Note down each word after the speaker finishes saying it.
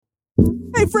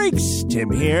Hey freaks, Tim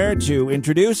here to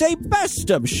introduce a best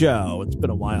of show. It's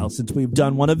been a while since we've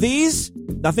done one of these.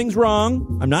 Nothing's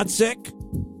wrong. I'm not sick.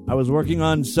 I was working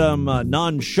on some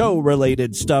non-show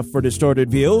related stuff for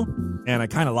Distorted View, and I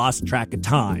kind of lost track of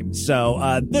time. So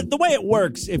the way it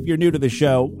works, if you're new to the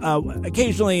show,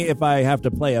 occasionally if I have to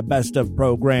play a best of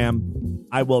program,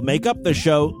 I will make up the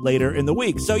show later in the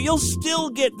week. So you'll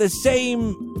still get the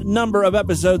same number of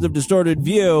episodes of Distorted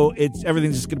View.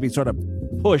 Everything's just going to be sort of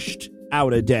pushed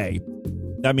out a day.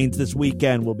 That means this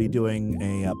weekend we'll be doing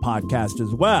a podcast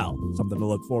as well. Something to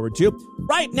look forward to.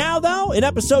 Right now, though, an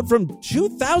episode from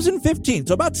 2015,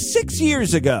 so about 6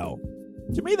 years ago.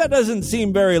 To me, that doesn't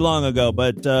seem very long ago,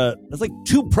 but that's like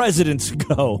 2 presidents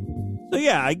ago. So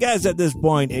yeah, I guess at this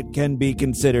point it can be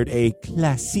considered a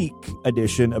classic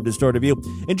edition of Distorted View.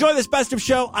 Enjoy this best of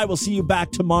show. I will see you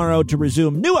back tomorrow to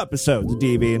resume new episodes of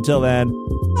DV. Until then,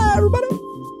 bye everybody.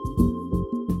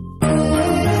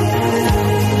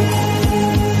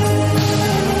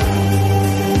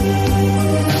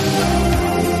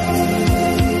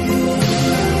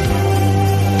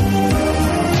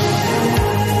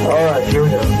 Here we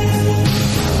go.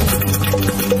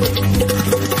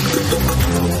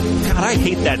 God, I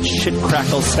hate that shit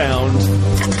crackle sound.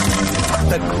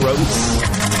 That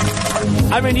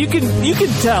gross. I mean, you can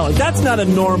tell like, that's not a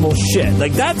normal shit.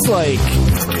 Like that's like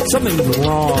something's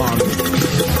wrong.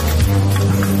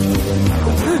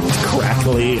 It's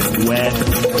crackly and wet.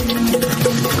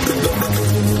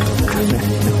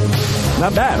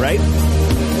 Not bad, right?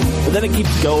 But then it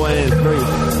keeps going. It's very.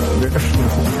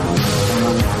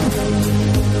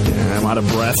 I'm out of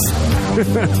breath.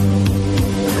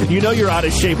 You know you're out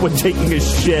of shape when taking a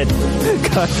shit.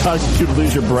 Causes you to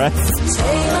lose your breath.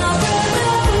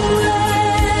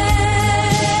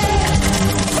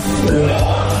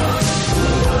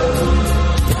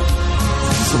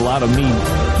 It's a lot of me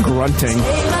grunting.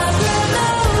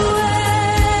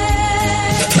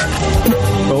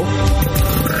 Oh.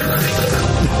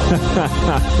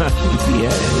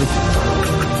 Yeah.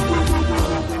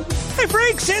 Hey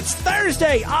freaks, it's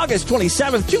Thursday, August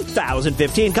 27th,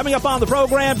 2015. Coming up on the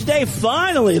program today,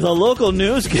 finally the local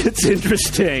news gets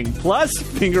interesting. Plus,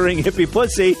 fingering hippie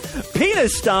pussy,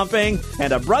 penis stomping,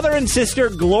 and a brother and sister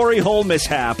glory hole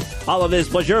mishap. All of this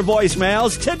plus your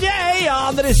voicemails today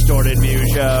on The Distorted View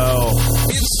Show.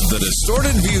 It's The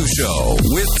Distorted View Show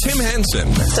with Tim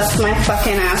Henson. Stuff my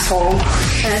fucking asshole.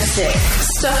 That's it.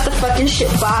 Stuff the fucking shit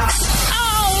box.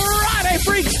 Hey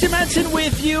freaks, Tim Henson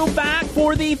with you back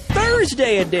for the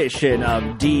Thursday edition of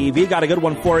DV. Got a good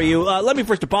one for you. Let me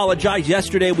first apologize.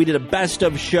 Yesterday we did a best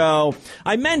of show.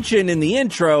 I mentioned in the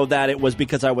intro that it was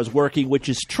because I was working, which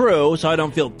is true, so I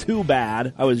don't feel too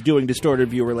bad. I was doing Distorted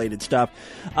View related stuff.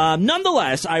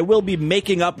 Nonetheless, I will be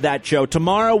making up that show.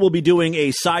 Tomorrow we'll be doing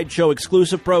a sideshow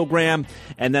exclusive program,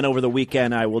 and then over the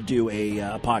weekend I will do a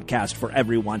podcast for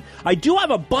everyone. I do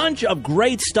have a bunch of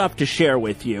great stuff to share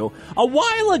with you. A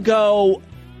while ago,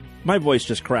 my voice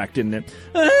just cracked, didn't it?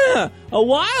 A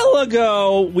while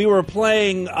ago, we were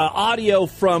playing audio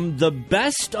from the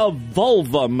Best of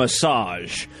Vulva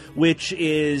Massage, which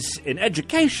is an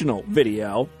educational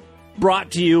video brought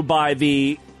to you by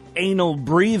the anal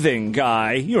breathing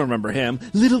guy. You remember him.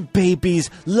 Little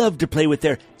babies love to play with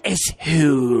their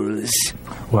assholes.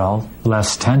 Well,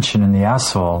 less tension in the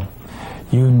asshole.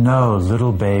 You know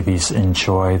little babies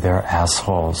enjoy their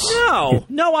assholes.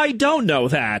 No, I don't know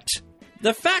that.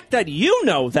 The fact that you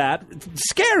know that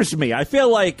scares me. I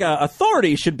feel like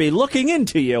authorities should be looking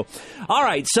into you. All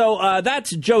right, so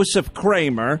that's Joseph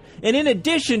Kramer. And in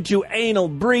addition to anal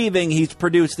breathing, he's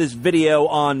produced this video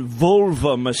on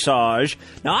vulva massage.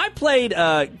 Now, I played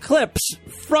clips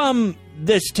from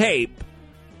this tape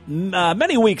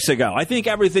many weeks ago. I Think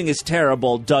Everything Is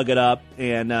Terrible dug it up,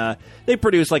 and they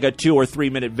produced like a 2 or 3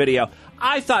 minute video.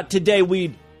 I thought today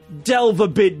we'd delve a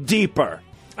bit deeper.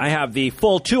 I have the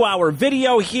full 2-hour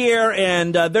video here,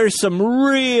 and there's some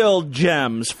real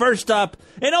gems. First up,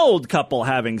 an old couple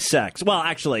having sex. Well,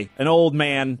 actually, an old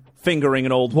man fingering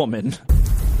an old woman.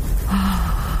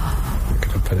 I'm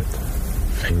gonna put a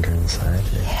finger inside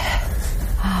you. Yes.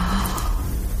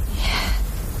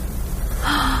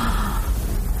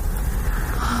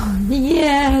 Oh,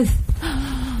 yes.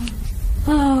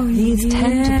 Oh, These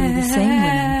tend to be the same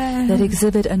women that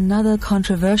exhibit another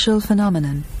controversial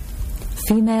phenomenon.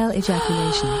 Female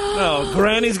ejaculation. Oh,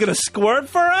 Granny's gonna squirt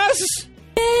for us?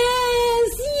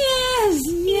 Yes.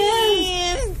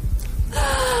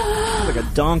 Like a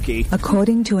donkey.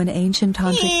 According to an ancient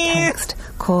tantric text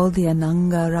called the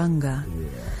Ananga Ranga,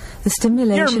 the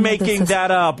stimulation You're making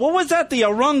that up. What was that, the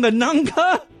Arunga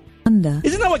Nunga?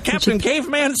 Isn't that what Captain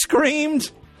Caveman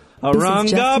screamed?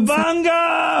 Arunga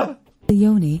Bunga! the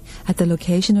yoni at the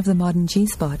location of the modern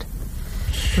G-spot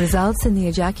results in the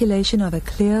ejaculation of a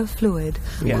clear fluid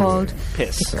called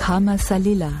piss. the Kama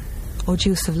Salila, or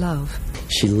juice of love.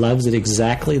 She loves it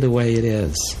exactly the way it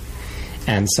is.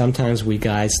 And sometimes we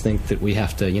guys think that we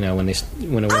have to, when a woman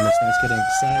starts getting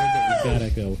excited, that we've got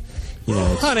to go,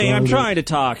 Honey, I'm trying to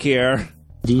talk here.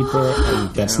 Deeper,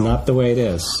 and that's not the way it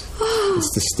is.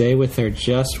 It's to stay with her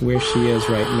just where she is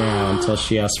right now until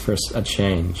she asks for a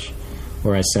change,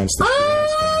 or I sense that she has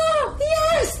one.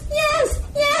 Yes.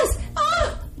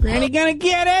 Granny gonna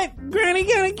get it.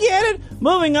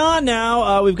 Moving on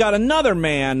now, we've got another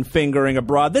man fingering a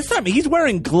broad. This time he's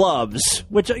wearing gloves,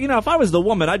 which, if I was the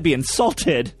woman, I'd be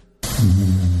insulted.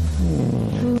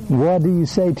 What do you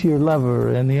say to your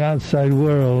lover in the outside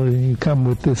world and you come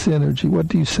with this energy? What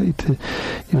do you say to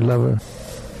your lover?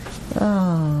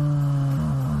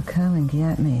 Oh, come and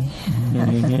get me.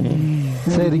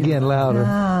 Say it again, louder.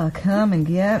 Oh, come and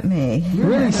get me.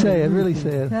 Really say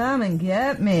it. Come and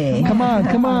get me. Come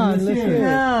on, let's hear it.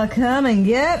 Oh, come and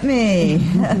get me.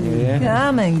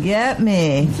 Come and get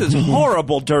me. This is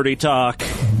horrible dirty talk.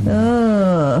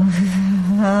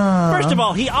 First of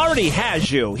all, he already has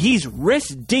you. He's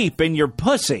wrist deep in your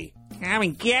pussy. Come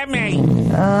and get me.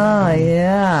 Oh,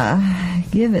 yeah.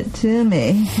 Give it to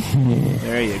me.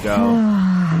 There you go.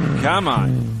 Come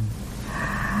on.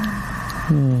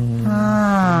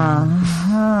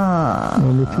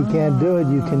 And if you can't do it,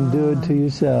 you can do it to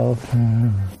yourself.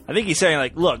 I think he's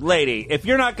saying, look, lady, if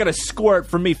you're not going to squirt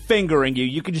from me fingering you,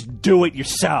 you can just do it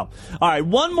yourself. All right,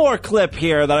 one more clip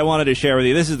here that I wanted to share with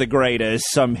you. This is the greatest.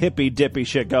 Some hippy-dippy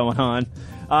shit going on.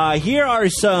 Here are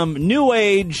some new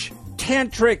age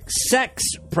tantric sex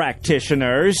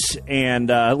practitioners, and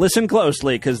listen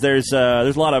closely because there's a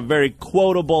lot of very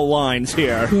quotable lines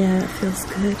here. Yeah, it feels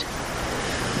good.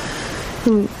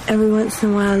 And every once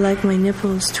in a while, I like my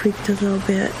nipples tweaked a little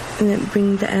bit, and it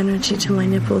brings the energy to my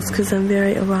nipples because I'm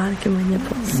very erotic in my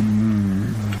nipples.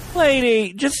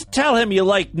 Lady, just tell him you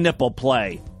like nipple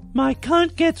play. My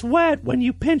cunt gets wet when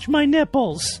you pinch my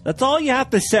nipples. That's all you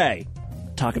have to say.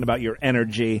 Talking about your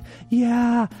energy.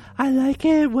 Yeah, I like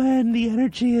it when the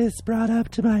energy is brought up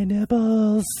to my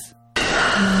nipples. There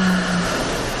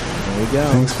you go.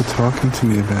 Thanks for talking to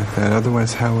me about that.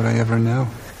 Otherwise, how would I ever know?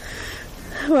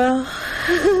 Well,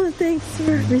 thanks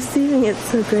for receiving it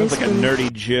so gracefully. Sounds like a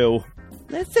nerdy Jew.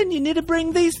 Listen, you need to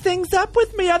bring these things up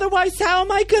with me, otherwise how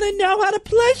am I going to know how to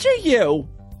pleasure you?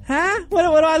 Huh? What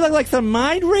do I look like, some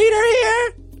mind reader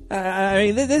here? I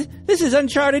mean, this is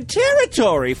uncharted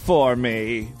territory for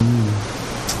me.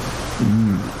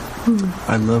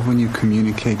 I love when you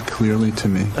communicate clearly to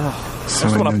me. I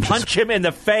just want to punch him in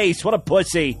the face. What a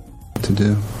pussy. What to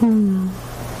do.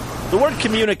 The word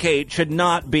communicate should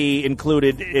not be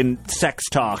included in sex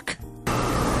talk.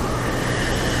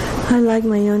 I like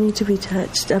my yoni to be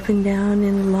touched up and down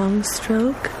in a long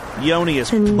stroke. Yoni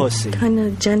is and pussy. Kind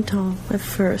of gentle at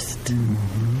first.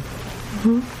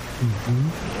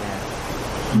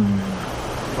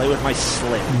 Play with my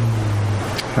slit.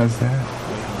 How's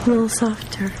that? A little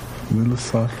softer. A little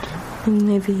softer. And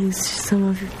maybe use some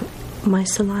of my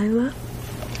saliva.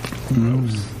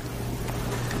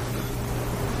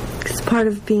 Because part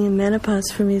of being in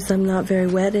menopause for me is I'm not very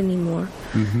wet anymore.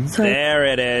 So there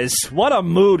it is. What a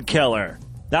mood killer.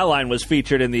 That line was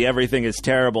featured in the Everything is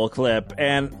Terrible clip.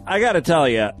 And I gotta tell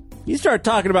you, you start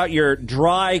talking about your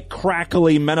dry,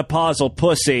 crackly, menopausal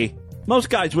pussy, most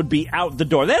guys would be out the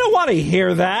door. They don't want to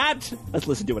hear that. Let's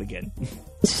listen to it again.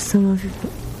 Some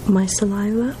of my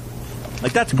saliva.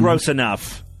 Like, that's gross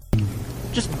enough.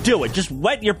 Just do it. Just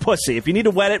wet your pussy. If you need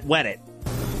to wet it, wet it.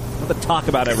 Don't have to talk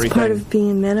about everything. Part of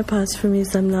being in menopause for me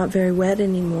is I'm not very wet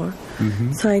anymore.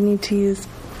 So I need to use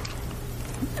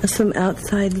some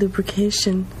outside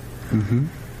lubrication.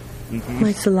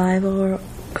 My saliva or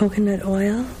coconut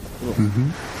oil.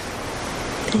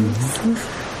 Thanks.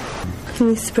 Can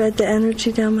we spread the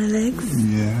energy down my legs?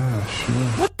 Yeah, sure.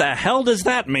 What the hell does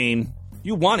that mean?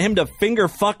 You want him to finger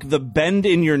fuck the bend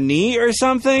in your knee or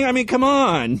something? I mean, come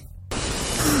on.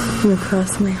 And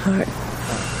across my heart.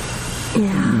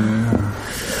 Yeah.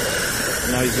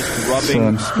 Now he's just rubbing. So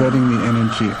I'm spreading the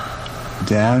energy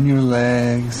down your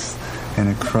legs and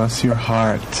across your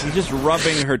heart. He's just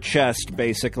rubbing her chest,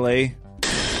 basically.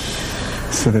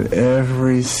 So that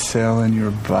every cell in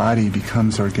your body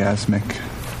becomes orgasmic.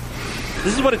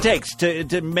 This is what it takes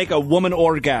to make a woman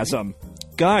orgasm.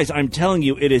 Guys, I'm telling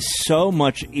you, it is so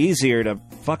much easier to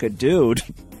fuck a dude.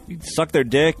 You suck their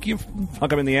dick, you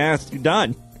fuck him in the ass, you're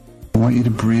done. I want you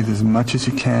to breathe as much as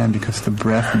you can because the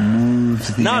breath moves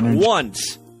the Not energy.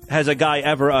 once has a guy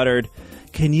ever uttered,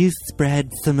 "Can you spread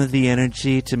some of the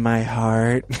energy to my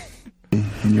heart?"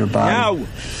 In your body. No.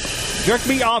 Jerk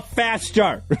me off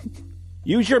faster.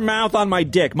 Use your mouth on my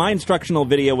dick. My instructional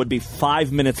video would be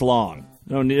 5 minutes long.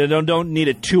 Don't need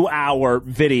a 2-hour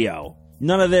video.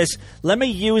 None of this. Let me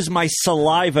use my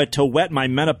saliva to wet my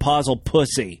menopausal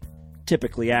pussy.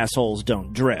 Typically, assholes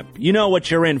don't drip. You know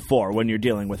what you're in for when you're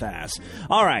dealing with ass.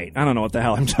 All right, I don't know what the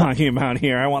hell I'm talking about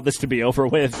here. I want this to be over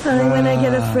with. When I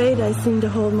get afraid, I seem to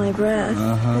hold my breath.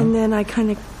 And then I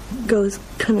kind of goes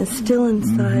kind of still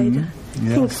inside.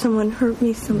 Yes. I think someone hurt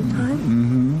me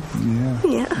sometime.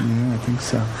 Yeah, I think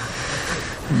so.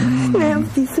 And I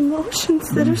have these emotions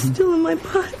that are still in my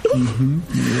body.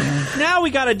 Now we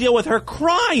gotta deal with her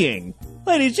crying.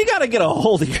 Ladies, you gotta get a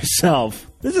hold of yourself.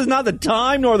 This is not the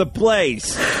time nor the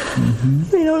place. I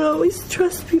don't always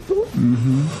trust people.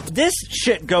 This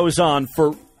shit goes on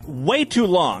for way too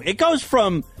long. It goes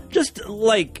from just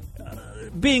like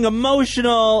being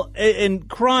emotional and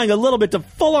crying a little bit to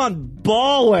full-on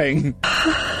bawling.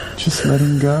 Just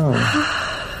letting go.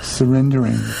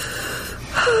 Surrendering.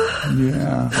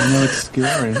 Yeah, I know it's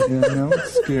scary. Yeah, I know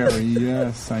it's scary.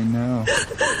 Yes, I know.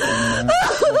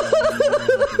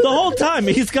 The whole time,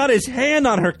 he's got his hand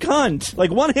on her cunt.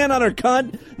 Like, one hand on her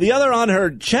cunt, the other on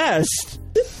her chest.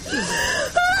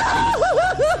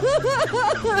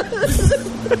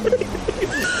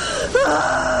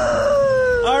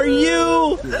 Are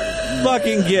you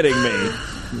fucking kidding me?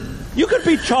 You could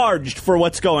be charged for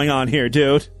what's going on here,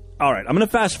 dude. All right, I'm going to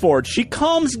fast forward. She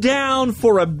calms down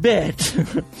for a bit,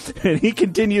 and he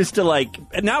continues to, like,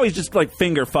 and now he's just, like,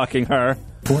 finger fucking her.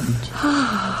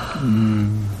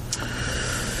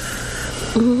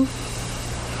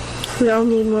 We all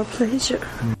need more pleasure.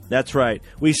 That's right.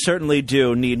 We certainly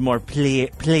do need more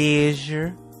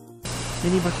pleasure. We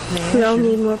need more pleasure. We all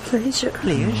need more pleasure.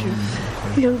 Pleasure.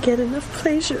 We don't get enough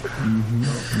pleasure.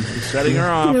 Setting her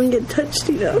off. We don't get touched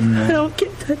enough. I don't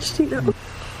get touched enough.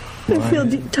 I feel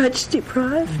touch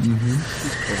deprived.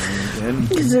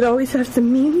 Because it always has to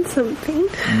mean something.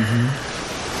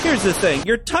 Here's the thing.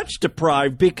 You're touch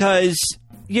deprived because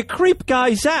you creep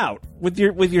guys out with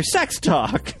your sex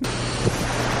talk.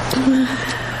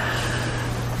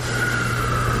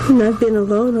 And I've been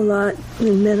alone a lot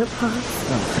in menopause.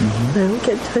 I don't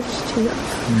get touched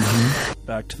enough.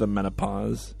 Back to the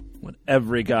menopause. What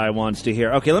every guy wants to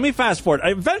hear. Okay, let me fast forward.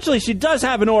 Eventually, she does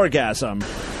have an orgasm.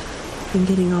 I'm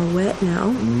getting all wet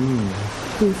now.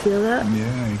 Can you feel that?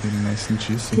 Yeah, you're getting nice and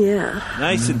juicy. Yeah.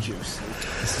 Nice and juicy.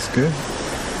 This is good.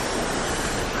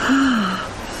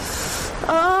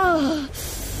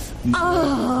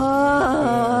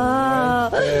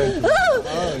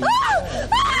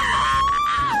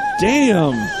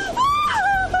 Damn.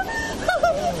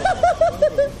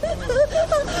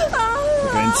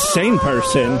 Like an insane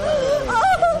person.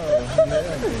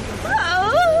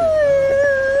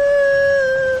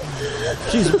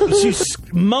 She's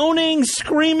moaning,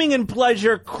 screaming in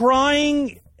pleasure,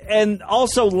 crying, and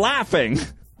also laughing.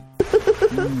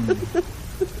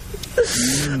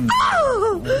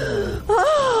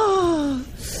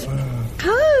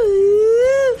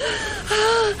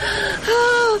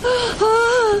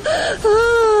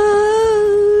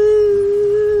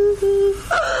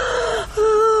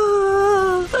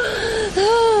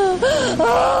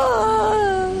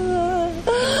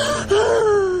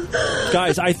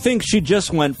 Guys, I think she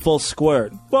just went full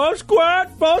squirt. Full squirt,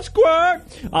 full squirt.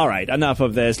 All right, enough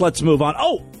of this. Let's move on.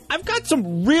 Oh, I've got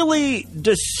some really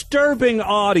disturbing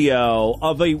audio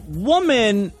of a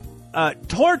woman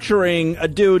torturing a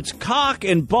dude's cock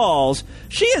and balls.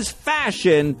 She has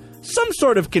fashioned some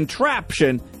sort of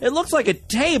contraption. It looks like a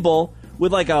table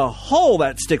with like a hole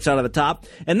that sticks out of the top,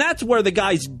 and that's where the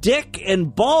guy's dick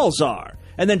and balls are.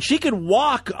 And then she could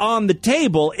walk on the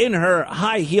table in her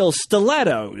high heel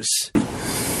stilettos.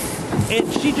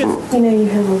 And she just... You know you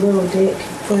have a little dick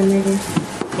for a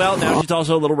nigga. Well, now she's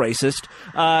also a little racist.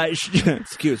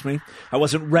 Excuse me. I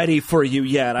wasn't ready for you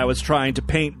yet. I was trying to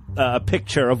paint a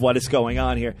picture of what is going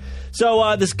on here.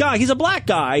 So this guy, he's a black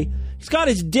guy. He's got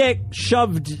his dick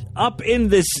shoved up in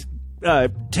this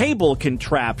table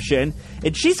contraption.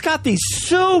 And she's got these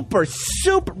super,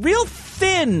 real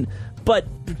thin, but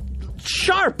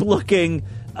sharp-looking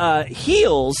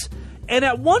heels. And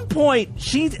at one point,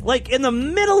 she's like in the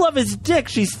middle of his dick,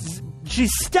 she's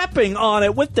stepping on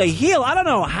it with the heel. I don't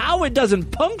know how it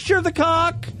doesn't puncture the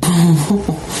cock. Do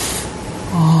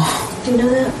you know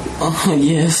that? Oh,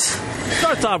 yes.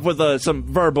 Starts off with some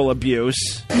verbal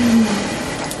abuse.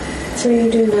 So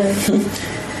you do know?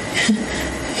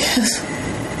 Yes.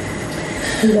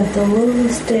 You got the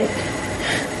littlest dick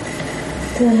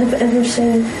that I have ever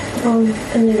seen on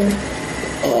a nigger.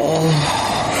 Oh.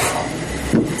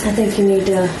 I think you need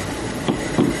to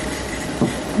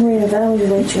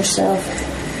reevaluate yourself.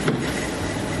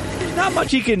 not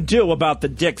much he can do about the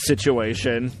dick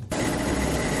situation.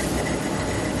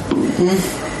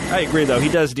 I agree, though. He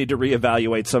does need to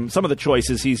reevaluate some of the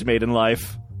choices he's made in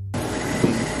life.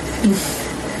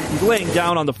 He's laying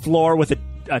down on the floor with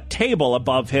a table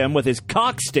above him with his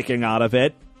cock sticking out of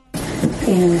it.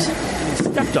 And he's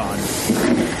stepped on.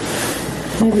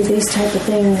 Maybe these type of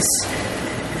things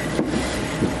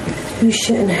you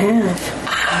shouldn't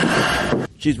have.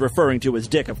 She's referring to his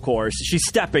dick, of course. She's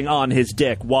stepping on his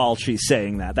dick while she's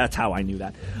saying that. That's how I knew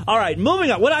that. All right,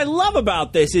 moving on. What I love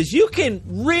about this is you can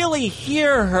really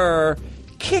hear her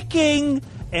kicking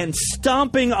and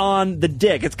stomping on the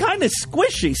dick. It's kind of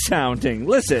squishy sounding.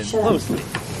 Listen closely.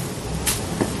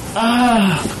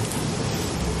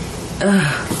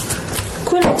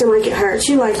 Quit acting like it hurts.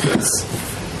 You like this.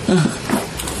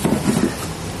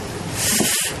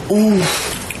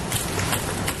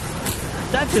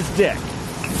 That's his dick.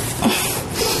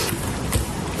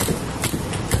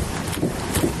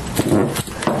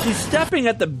 She's stepping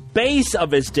at the base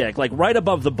of his dick, like right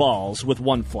above the balls with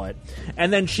one foot,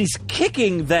 and then she's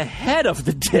kicking the head of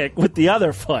the dick with the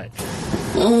other foot.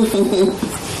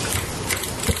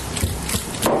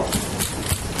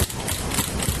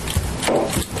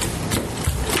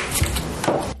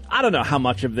 I don't know how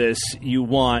much of this you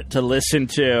want to listen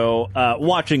to.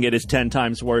 Watching it is 10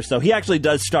 times worse, though. He actually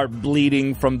does start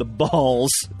bleeding from the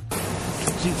balls.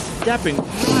 She's stepping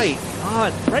right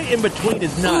in between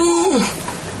his nuts.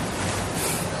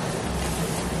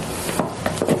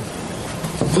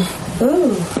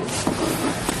 Ooh.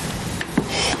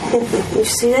 You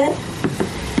see that?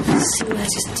 See what I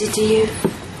just did to you?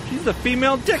 She's the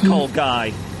female dick hole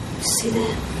guy. See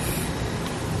that?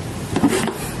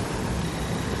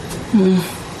 Did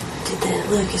that?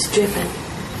 Look, it's dripping.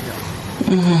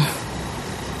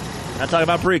 Not talking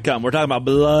about pre-cum. We're talking about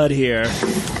blood here.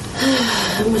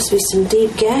 There must be some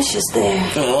deep gashes there.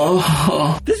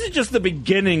 This is just the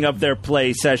beginning of their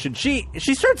play session. She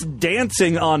starts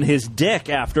dancing on his dick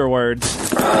afterwards.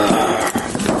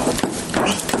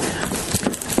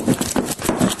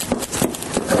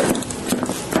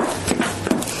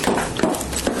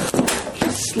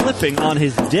 She's slipping on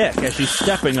his dick as she's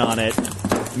stepping on it.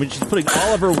 I mean, she's putting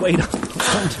all of her weight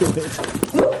onto it.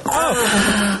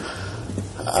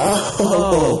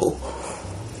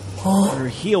 Her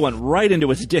heel went right into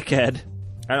his dickhead.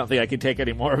 I don't think I can take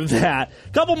any more of that.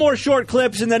 Couple more short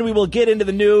clips, and then we will get into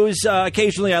the news.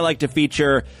 Occasionally, I like to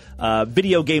feature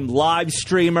video game live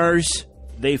streamers.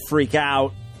 They freak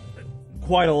out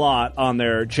quite a lot on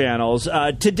their channels.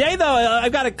 Today, though,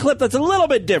 I've got a clip that's a little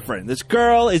bit different. This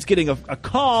girl is getting a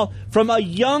call from a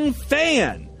young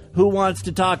fan who wants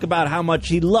to talk about how much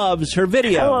he loves her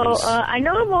videos. Hello, I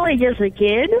know I'm only just a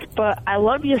kid, but I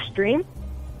love your stream.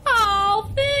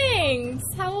 Oh, thanks.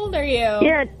 How old are you?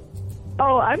 Yeah.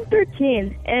 Oh, I'm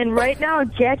 13, and right now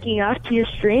I'm jacking off to your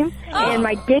stream, and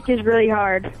my dick is really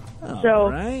hard.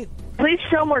 So, please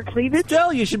show more cleavage.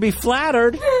 Still, you should be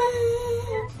flattered.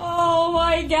 Oh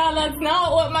my god, that's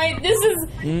not what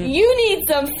you need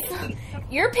some...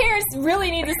 Your parents really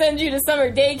need to send you to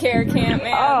summer daycare camp,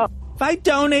 man. If I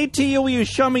donate to you, will you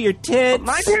show me your tits?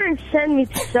 My parents send me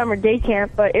to summer day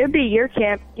camp, but it would be your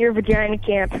camp, your vagina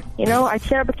camp. You know, I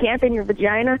set up a camp in your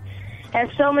vagina, have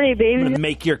so many babies. I'm gonna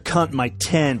make your cunt my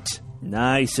tent.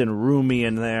 Nice and roomy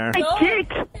in there. My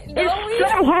dick is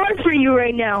so hard for you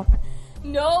right now.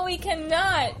 No, we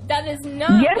cannot. That is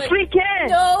not. Yes, we can.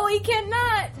 No, we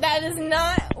cannot. That is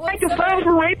not. I can file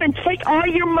for rape and take all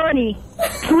your money,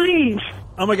 please.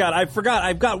 Oh my god, I forgot.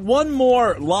 I've got one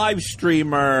more live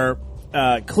streamer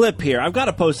clip here. I've got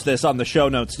to post this on the show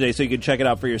notes today so you can check it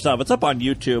out for yourself. It's up on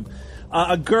YouTube.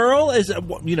 A girl is,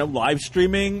 live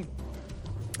streaming,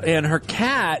 and her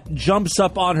cat jumps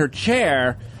up on her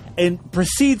chair and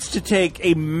proceeds to take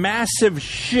a massive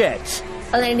shit.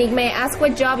 Nick, may I ask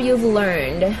what job you've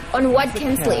learned? On what,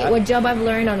 Kinsley? What job I've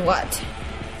learned on what?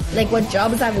 Like, what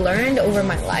jobs I've learned over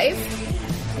my life?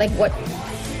 Like, what...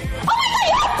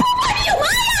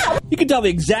 You can tell the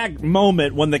exact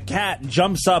moment when the cat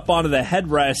jumps up onto the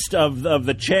headrest of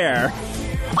the chair.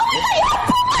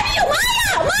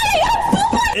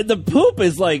 And the poop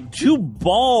is like two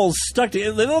balls stuck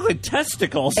together. They look like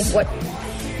testicles. Like what?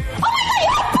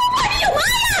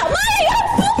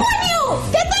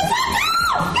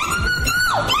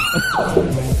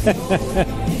 Oh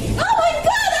my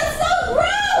god, that's so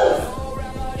gross!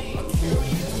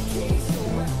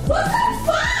 What the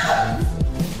fuck?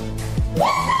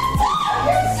 What the fuck?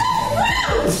 You're so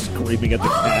gross! Screaming at the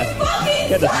cat.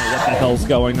 Cat doesn't know what the hell's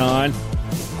going on.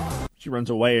 She runs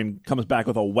away and comes back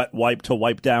with a wet wipe to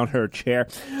wipe down her chair.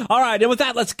 All right, and with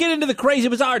that, let's get into the crazy,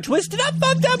 bizarre, twisted up,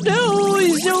 fucked up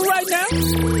news right now.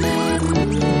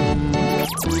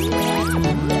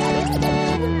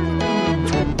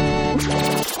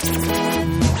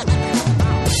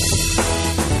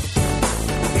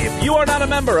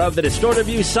 member of the Distorted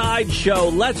View Sideshow.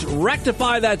 Let's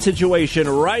rectify that situation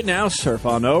right now. Surf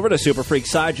on over to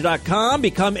superfreaksideshow.com.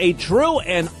 Become a true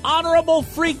and honorable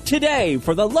freak today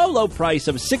for the low, low price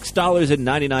of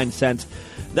 $6.99.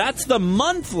 That's the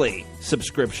monthly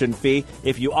subscription fee.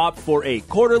 If you opt for a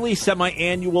quarterly,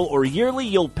 semi-annual, or yearly,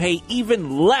 you'll pay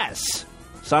even less.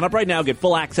 Sign up right now. Get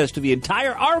full access to the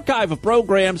entire archive of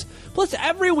programs. Plus,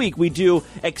 every week we do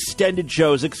extended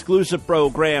shows, exclusive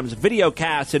programs,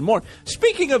 videocasts, and more.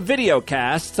 Speaking of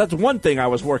videocasts, that's one thing I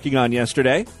was working on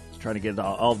yesterday. I was trying to get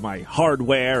all of my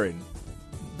hardware and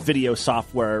video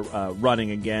software running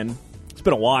again. It's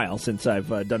been a while since I've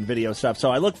done video stuff, so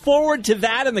I look forward to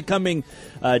that in the coming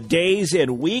days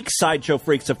and weeks. Sideshow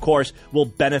Freaks, of course, will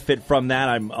benefit from that.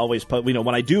 I'm always,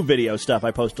 when I do video stuff, I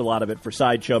post a lot of it for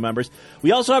Sideshow members.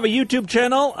 We also have a YouTube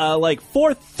channel, like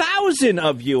 4,000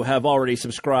 of you have already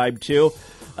subscribed to.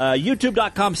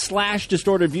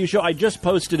 YouTube.com/DistortedViewShow. I just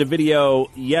posted a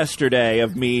video yesterday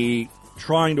of me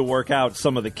trying to work out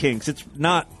some of the kinks. It's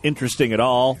not interesting at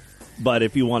all, but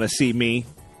if you want to see me,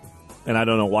 and I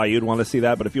don't know why you'd want to see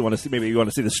that, but if you want to see, maybe you want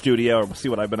to see the studio or see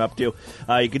what I've been up to,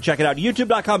 you can check it out.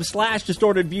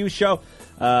 YouTube.com/DistortedViewShow.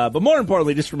 But more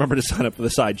importantly, just remember to sign up for the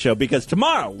Sideshow, because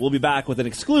tomorrow we'll be back with an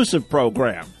exclusive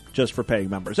program just for paying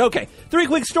members. Okay, 3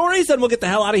 quick stories, then we'll get the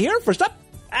hell out of here. First up,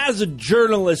 as a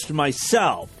journalist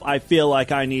myself, I feel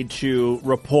like I need to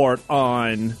report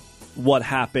on what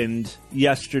happened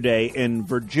yesterday in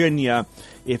Virginia.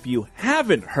 If you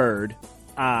haven't heard,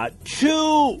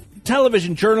 2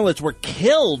 television journalists were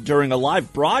killed during a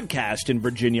live broadcast in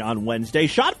Virginia on Wednesday,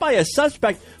 shot by a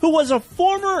suspect who was a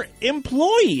former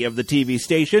employee of the TV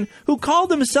station who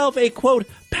called himself a, quote,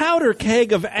 powder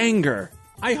keg of anger.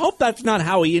 I hope that's not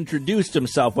how he introduced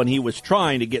himself when he was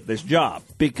trying to get this job,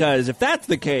 because if that's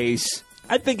the case,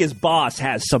 I think his boss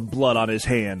has some blood on his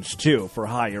hands, too, for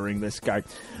hiring this guy.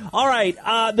 All right,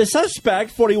 the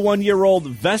suspect,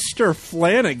 41-year-old Vester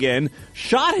Flanagan,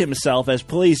 shot himself as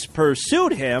police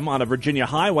pursued him on a Virginia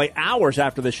highway hours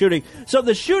after the shooting. So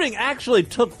the shooting actually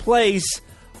took place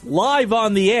live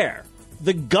on the air.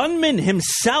 The gunman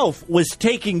himself was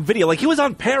taking video, like he was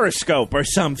on Periscope or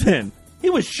something. He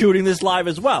was shooting this live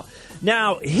as well.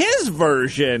 Now, his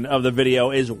version of the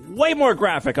video is way more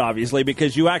graphic, obviously,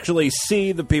 because you actually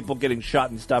see the people getting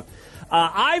shot and stuff.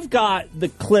 I've got the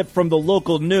clip from the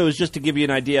local news just to give you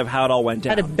an idea of how it all went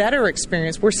down. Had a better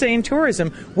experience. We're saying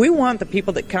tourism. We want the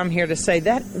people that come here to say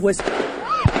that was...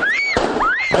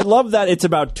 I love that it's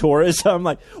about tourism.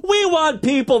 Like, we want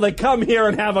people that come here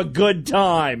and have a good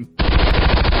time.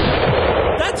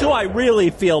 That's who I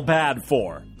really feel bad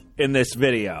for in this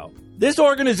video. This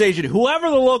organization, whoever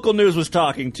the local news was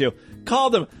talking to,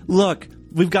 called them, look,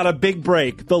 we've got a big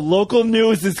break. The local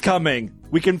news is coming.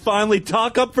 We can finally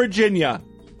talk up Virginia.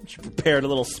 She prepared a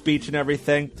little speech and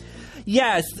everything.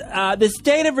 Yes, the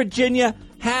state of Virginia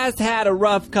has had a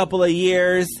rough couple of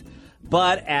years,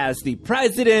 but as the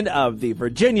president of the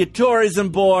Virginia Tourism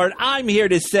Board, I'm here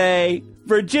to say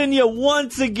Virginia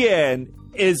once again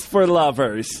is for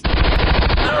lovers.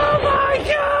 Oh my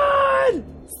God!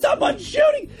 Someone's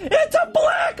shooting! It's a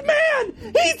black man!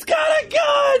 He's got a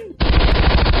gun!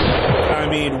 I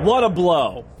mean, what a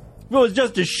blow. If it was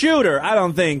just a shooter, I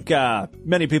don't think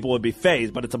many people would be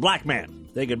fazed, but it's a black man.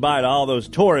 They could buy all those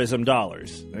tourism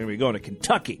dollars. They're going to be going to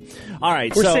Kentucky. All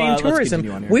right, we're so saying let's tourism.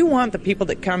 continue on here. We want the people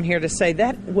that come here to say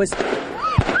that was...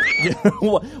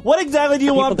 What exactly do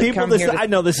you want people to say? To... I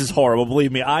know this is horrible.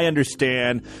 Believe me, I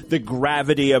understand the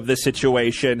gravity of the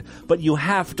situation, but you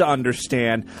have to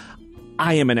understand,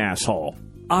 I am an asshole.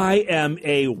 I am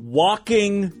a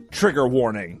walking trigger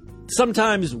warning.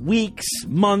 Sometimes weeks,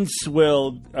 months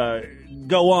will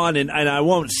go on, and I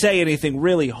won't say anything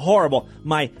really horrible.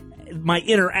 My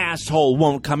inner asshole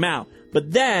won't come out.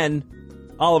 But then,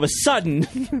 all of a sudden,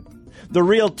 the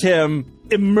real Tim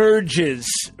emerges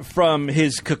from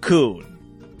his cocoon.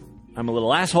 I'm a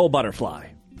little asshole butterfly.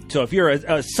 So if you're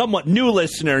a somewhat new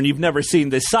listener and you've never seen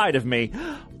this side of me,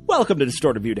 welcome to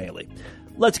Distorted View Daily.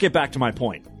 Let's get back to my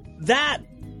point. That,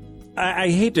 I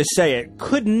hate to say it,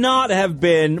 could not have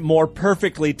been more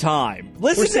perfectly timed.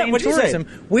 Listen to what tourism.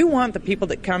 We want the people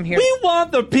that come here. We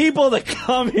want the people that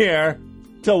come here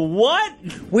to what?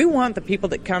 We want the people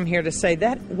that come here to say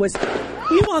that was...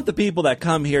 We want the people that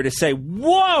come here to say,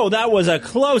 whoa, that was a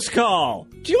close call.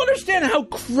 Do you understand how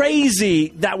crazy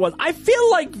that was? I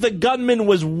feel like the gunman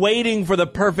was waiting for the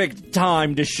perfect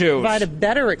time to shoot. Provide a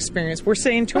better experience. We're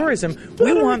saying tourism.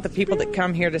 We want the people that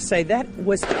come here to say that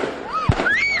was...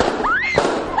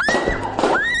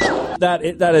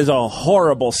 That is a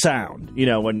horrible sound, you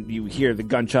know, when you hear the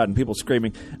gunshot and people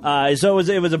screaming. So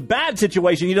it was a bad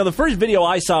situation. You know, the first video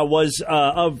I saw was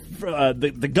of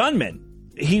the gunman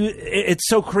it's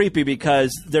so creepy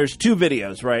because there's two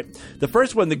videos, right? The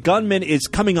first one, the gunman is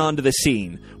coming onto the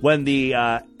scene when the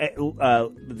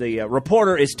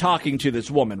reporter is talking to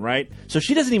this woman, right? So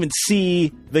she doesn't even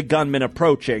see the gunman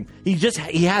approaching. He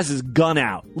has his gun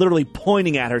out, literally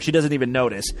pointing at her. She doesn't even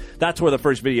notice. That's where the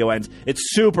first video ends. It's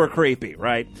super creepy,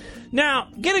 right? Now,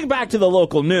 getting back to the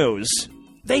local news,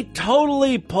 they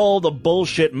totally pulled a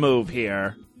bullshit move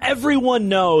here. Everyone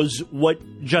knows what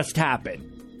just happened.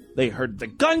 They heard the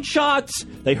gunshots,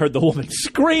 they heard the woman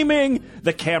screaming,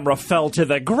 the camera fell to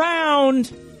the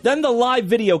ground. Then the live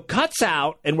video cuts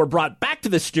out and we're brought back to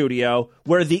the studio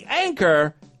where the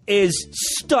anchor is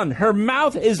stunned. Her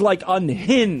mouth is like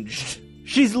unhinged.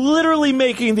 She's literally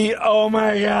making the oh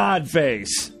my god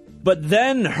face. But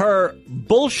then her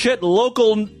bullshit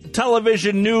local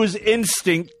television news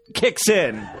instinct kicks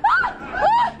in.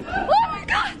 Oh my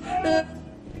god!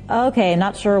 Okay,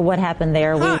 not sure what happened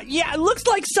there. Yeah, it looks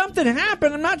like something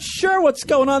happened. I'm not sure what's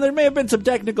going on. There may have been some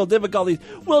technical difficulties.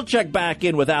 We'll check back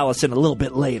in with Allison a little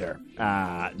bit later.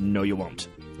 No, you won't.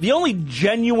 The only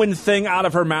genuine thing out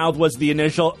of her mouth was the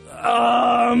initial,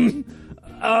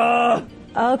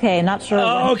 Okay, not sure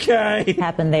what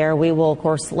happened there. We will, of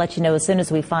course, let you know as soon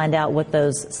as we find out what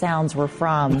those sounds were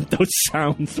from. What those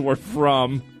sounds were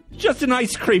from. Just an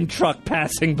ice cream truck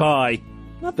passing by.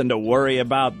 Nothing to worry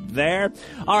about there.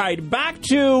 All right, back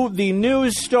to the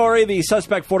news story. The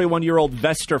suspect, 41-year-old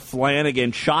Vester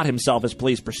Flanagan, shot himself as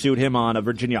police pursued him on a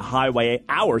Virginia highway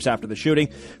hours after the shooting.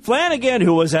 Flanagan,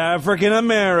 who was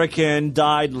African-American,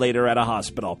 died later at a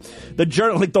hospital.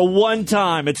 The one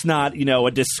time it's not,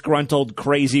 a disgruntled,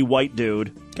 crazy white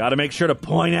dude. Got to make sure to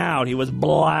point out he was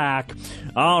black.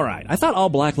 All right. I thought all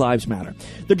black lives matter.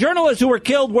 The journalists who were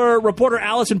killed were reporter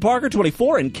Allison Parker,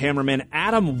 24, and cameraman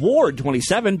Adam Ward,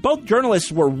 27. Both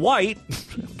journalists were white,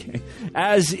 okay,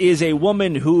 as is a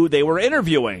woman who they were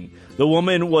interviewing. The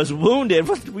woman was wounded.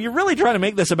 You're really trying to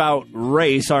make this about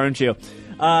race, aren't you?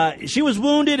 She was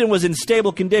wounded and was in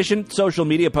stable condition. Social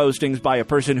media postings by a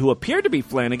person who appeared to be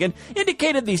Flanagan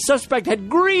indicated the suspect had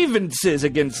grievances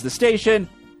against the station.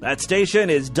 That station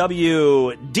is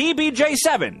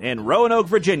WDBJ7 in Roanoke,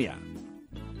 Virginia.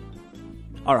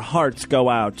 Our hearts go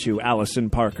out to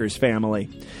Allison Parker's family.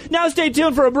 Now stay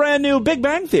tuned for a brand new Big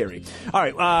Bang Theory. All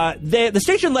right, the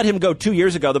station let him go 2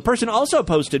 years ago. The person also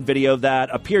posted video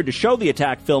that appeared to show the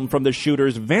attack film from the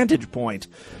shooter's vantage point.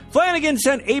 Flanagan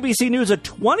sent ABC News a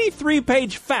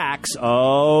 23-page fax,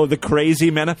 the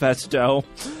crazy manifesto,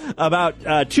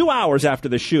 about 2 hours after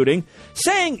the shooting,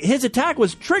 saying his attack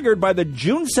was triggered by the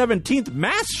June 17th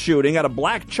mass shooting at a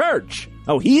black church.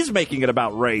 Oh, he's making it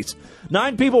about race.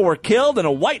 9 people were killed and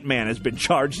a white man has been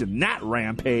charged in that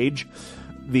rampage.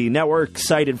 The network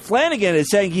cited Flanagan as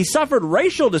saying he suffered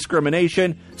racial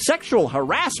discrimination, sexual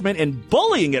harassment, and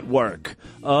bullying at work.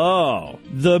 Oh,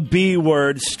 the B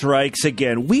word strikes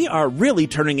again. We are really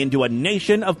turning into a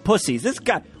nation of pussies. This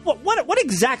guy, what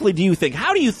exactly do you think?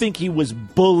 How do you think he was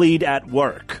bullied at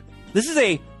work? This is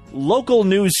a local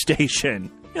news station.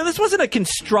 This wasn't a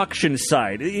construction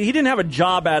site. He didn't have a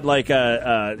job at like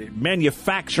a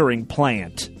manufacturing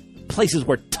plant. Places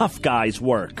where tough guys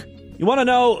work. You want to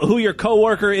know who your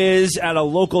coworker is at a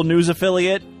local news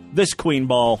affiliate? This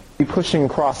queenball. Be pushing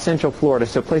across Central Florida,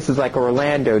 so places like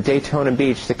Orlando, Daytona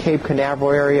Beach, the Cape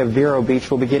Canaveral area, Vero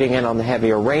Beach will be getting in on the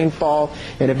heavier rainfall,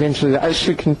 and eventually the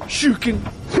Shukin.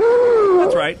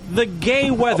 That's right, the gay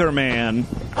weatherman.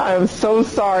 I am so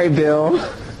sorry, Bill.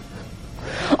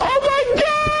 Oh my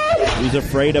God! He's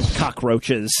afraid of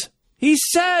cockroaches. He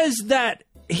says that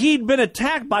he'd been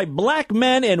attacked by black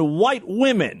men and white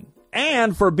women.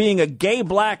 And for being a gay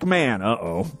black man.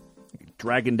 Uh-oh.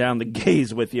 Dragging down the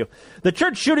gays with you. The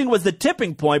church shooting was the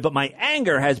tipping point, but my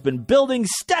anger has been building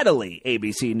steadily,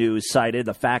 ABC News cited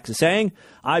the fax saying.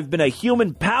 I've been a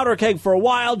human powder keg for a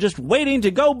while, just waiting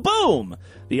to go boom.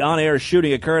 The on-air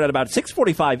shooting occurred at about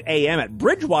 6:45 a.m. at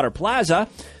Bridgewater Plaza.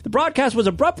 The broadcast was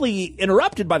abruptly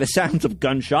interrupted by the sounds of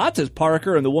gunshots as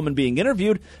Parker and the woman being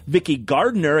interviewed, Vicki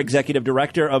Gardner, executive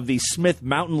director of the Smith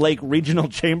Mountain Lake Regional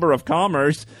Chamber of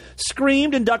Commerce,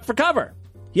 screamed and ducked for cover.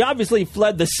 He obviously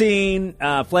fled the scene.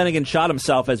 Flanagan shot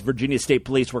himself as Virginia State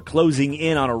Police were closing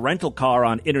in on a rental car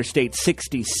on Interstate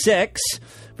 66.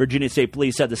 Virginia State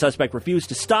Police said the suspect refused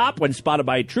to stop when spotted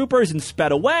by troopers and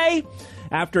sped away.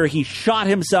 After he shot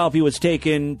himself, he was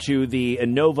taken to the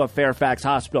Inova Fairfax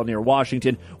Hospital near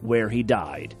Washington, where he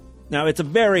died. Now, it's a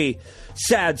very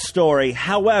sad story.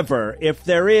 However, if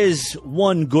there is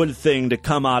one good thing to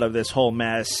come out of this whole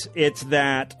mess, it's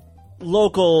that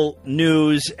local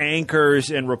news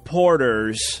anchors and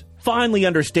reporters finally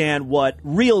understand what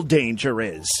real danger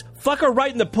is. Fuck her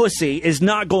right in the pussy is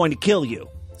not going to kill you.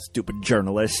 Stupid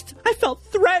journalist. I felt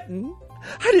threatened.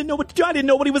 I didn't know what to do. I didn't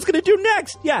know what he was going to do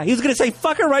next. Yeah, he's going to say,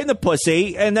 fuck her right in the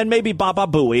pussy, and then maybe Baba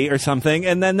Booey or something,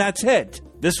 and then that's it.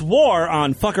 This war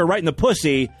on fuck her right in the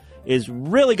pussy is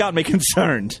really got me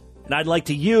concerned. And I'd like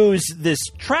to use this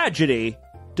tragedy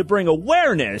to bring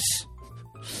awareness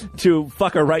to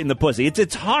fuck her right in the pussy.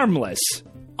 It's harmless.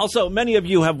 Also, many of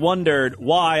you have wondered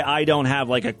why I don't have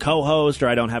like a co-host or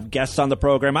I don't have guests on the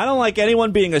program. I don't like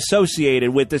anyone being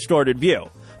associated with Distorted View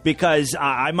because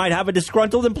I might have a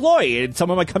disgruntled employee and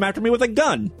someone might come after me with a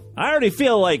gun. I already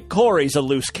feel like Corey's a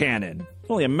loose cannon.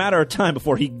 It's only a matter of time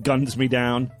before he guns me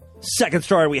down. Second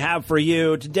story we have for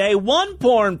you today. One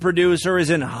porn producer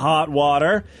is in hot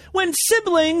water when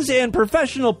siblings and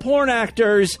professional porn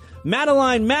actors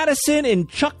Madeline Madison and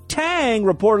Chuck Tang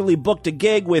reportedly booked a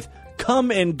gig with Come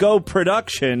and Go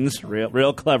Productions,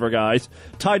 real clever guys,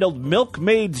 titled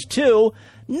Milkmaids 2.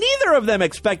 Neither of them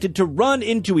expected to run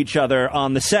into each other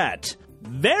on the set.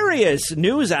 Various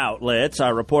news outlets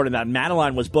are reporting that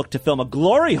Madeline was booked to film a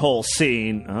glory hole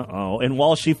scene. And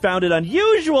while she found it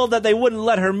unusual that they wouldn't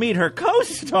let her meet her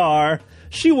co-star,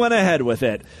 she went ahead with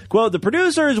it. Quote, the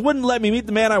producers wouldn't let me meet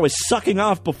the man I was sucking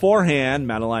off beforehand,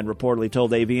 Madeline reportedly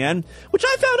told AVN, which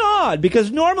I found odd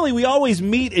because normally we always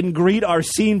meet and greet our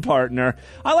scene partner.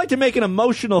 I like to make an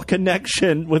emotional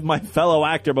connection with my fellow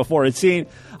actor before a scene.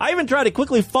 I even try to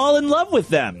quickly fall in love with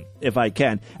them, if I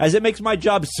can, as it makes my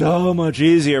job so much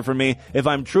easier for me if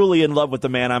I'm truly in love with the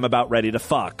man I'm about ready to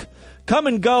fuck. Come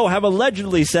and Go have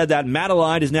allegedly said that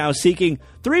Madeline is now seeking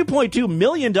 $3.2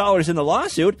 million in the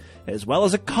lawsuit, as well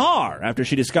as a car, after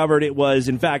she discovered it was,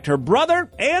 in fact, her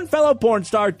brother and fellow porn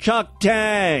star Chuck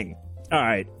Tang. All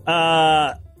right,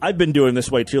 I've been doing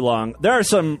this way too long. There are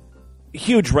some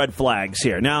huge red flags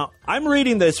here. Now, I'm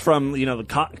reading this from,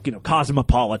 the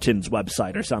Cosmopolitan's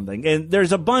website or something, and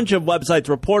there's a bunch of websites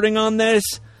reporting on this.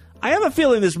 I have a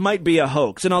feeling this might be a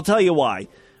hoax, and I'll tell you why.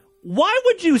 Why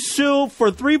would you sue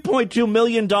for $3.2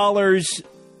 million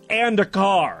and a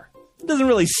car? It doesn't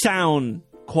really sound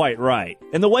quite right.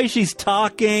 And the way she's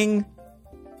talking,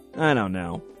 I don't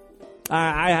know.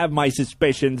 I have my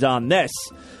suspicions on this.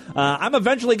 I'm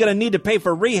eventually going to need to pay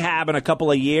for rehab in a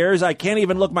couple of years. I can't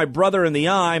even look my brother in the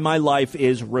eye. My life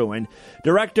is ruined.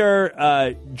 Director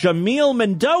Jamil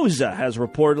Mendoza has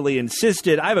reportedly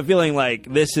insisted. I have a feeling like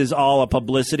this is all a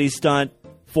publicity stunt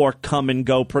for Come and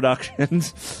Go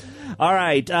Productions. All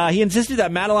right. He insisted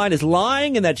that Madeline is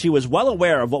lying and that she was well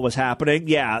aware of what was happening.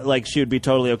 Yeah, like she would be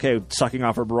totally okay with sucking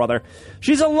off her brother.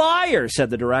 She's a liar, said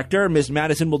the director. Miss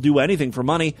Madison will do anything for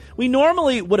money. We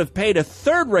normally would have paid a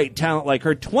third-rate talent like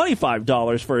her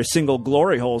 $25 for a single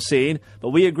glory hole scene, but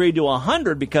we agreed to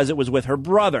 $100 because it was with her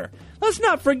brother. Let's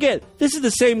not forget, this is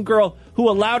the same girl who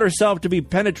allowed herself to be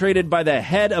penetrated by the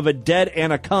head of a dead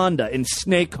anaconda in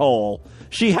Snake Hole.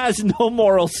 She has no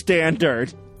moral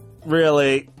standard.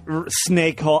 Really?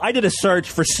 Snake Hole. I did a search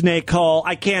for Snake Hole.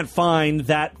 I can't find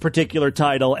that particular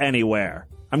title anywhere.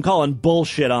 I'm calling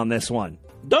bullshit on this one.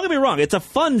 Don't get me wrong, it's a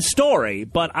fun story,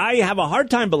 but I have a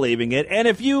hard time believing it. And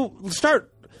if you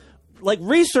start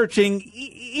researching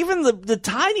even the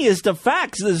tiniest of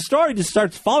facts, the story just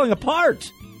starts falling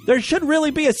apart. There should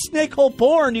really be a snake hole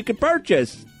porn you could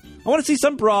purchase. I want to see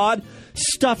some broad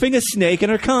stuffing a snake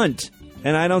in her cunt.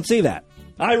 And I don't see that.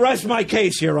 I rest my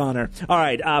case, Your Honor. All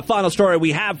right, final story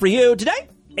we have for you today.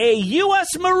 A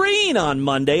U.S. Marine on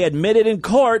Monday admitted in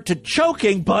court to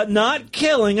choking but not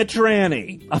killing a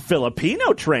tranny. A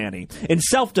Filipino tranny. In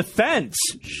self-defense,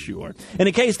 sure. In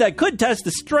a case that could test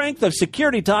the strength of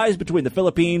security ties between the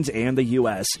Philippines and the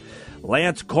U.S.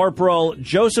 Lance Corporal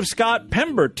Joseph Scott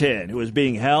Pemberton, who is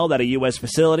being held at a U.S.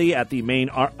 facility at the main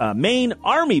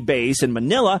Army base in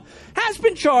Manila, has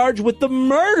been charged with the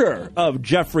murder of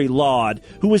Jeffrey Laud,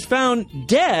 who was found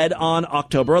dead on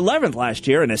October 11th last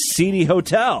year in a seedy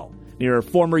hotel near a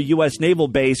former U.S. naval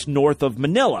base north of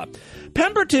Manila.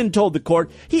 Pemberton told the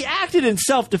court he acted in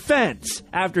self-defense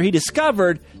after he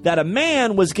discovered that a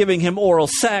man was giving him oral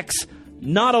sex,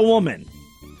 not a woman.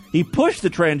 He pushed the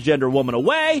transgender woman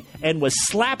away and was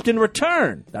slapped in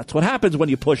return. That's what happens when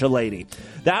you push a lady.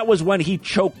 That was when he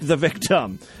choked the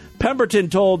victim. Pemberton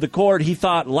told the court he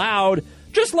thought Laud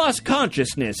just lost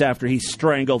consciousness after he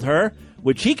strangled her,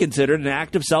 which he considered an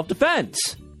act of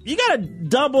self-defense. You gotta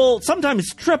double,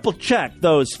 sometimes triple check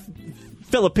those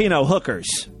Filipino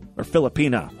hookers. Or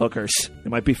Filipina hookers. It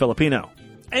might be Filipino.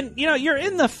 And, you're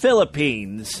in the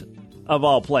Philippines, of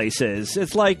all places.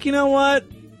 It's like, you know what?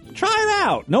 Try it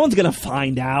out. No one's going to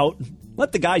find out.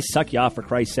 Let the guy suck you off, for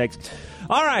Christ's sakes.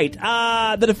 All right.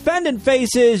 The defendant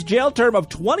faces jail term of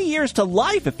 20 years to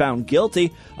life if found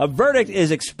guilty. A verdict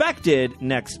is expected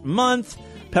next month.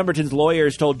 Pemberton's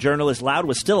lawyers told journalist Loud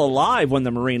was still alive when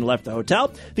the Marine left the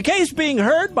hotel. The case being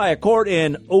heard by a court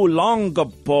in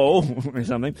Olongapo or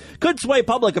something could sway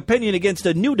public opinion against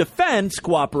a new defense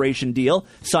cooperation deal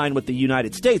signed with the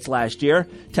United States last year,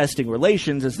 testing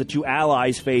relations as the two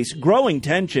allies face growing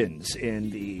tensions in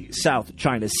the South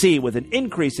China Sea with an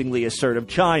increasingly assertive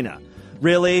China.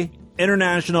 Really?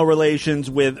 International relations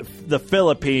with the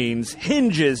Philippines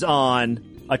hinges on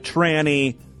a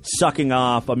tranny sucking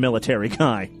off a military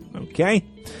guy. Okay?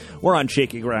 We're on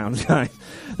shaky ground, guys.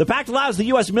 The pact allows the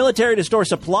U.S. military to store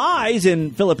supplies in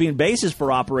Philippine bases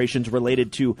for operations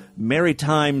related to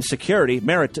maritime security,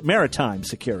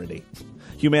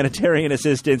 humanitarian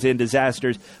assistance in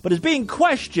disasters, but is being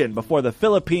questioned before the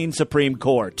Philippine Supreme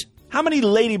Court. How many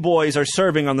ladyboys are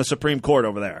serving on the Supreme Court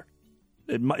over there?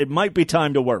 It might be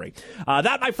time to worry.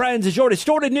 That, my friends, is your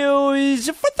Distorted News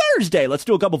for Thursday. Let's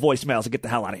do a couple voicemails and get the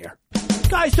hell out of here.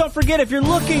 Guys, don't forget, if you're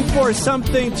looking for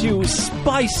something to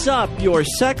spice up your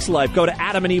sex life, go to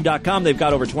adamandeve.com. They've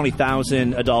got over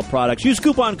 20,000 adult products. Use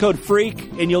coupon code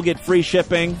FREAK, and you'll get free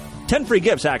shipping. 10 free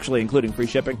gifts, actually, including free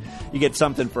shipping. You get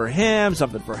something for him,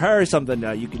 something for her, something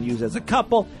you can use as a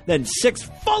couple, then 6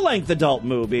 full-length adult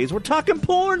movies. We're talking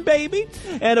porn, baby.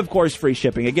 And, of course, free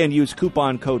shipping. Again, use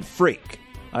coupon code FREAK.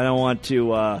 I don't want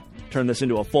to turn this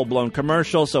into a full-blown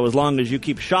commercial, so as long as you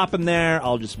keep shopping there,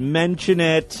 I'll just mention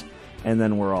it, and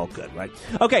then we're all good, right?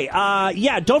 Okay,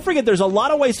 don't forget, there's a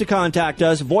lot of ways to contact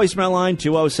us. Voicemail line,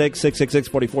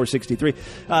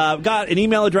 206-666-4463. Got an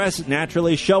email address,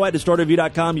 naturally,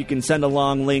 show@distortedview.com. You can send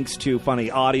along links to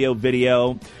funny audio,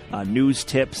 video, news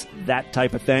tips, that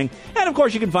type of thing. And, of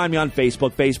course, you can find me on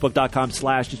Facebook,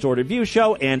 facebook.com/DistortedView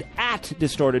Show, and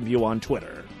 @DistortedView on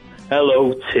Twitter.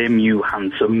 Hello, Tim, you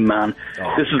handsome man.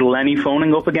 Oh. This is Lenny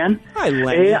phoning up again. Hi,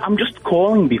 Lenny. I'm just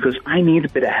calling because I need a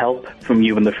bit of help from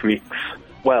you and the freaks.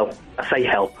 Well, I say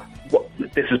help.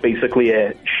 This is basically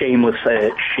a shameless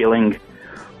shilling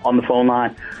on the phone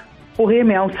line. Well, hear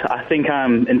me out. I think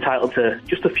I'm entitled to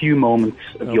just a few moments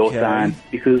of your time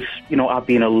because, I've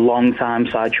been a long-time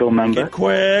Sideshow member. Get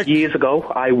quick. Years ago,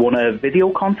 I won a video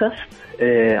contest.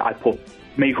 I put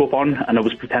makeup on and I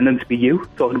was pretending to be you,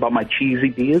 talking about my cheesy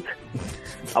beard.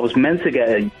 I was meant to get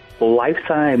a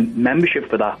lifetime membership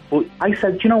for that, but I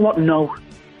said, you know what, no,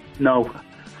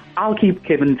 I'll keep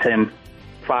giving Tim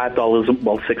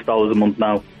 $6 a month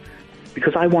now,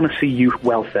 because I want to see you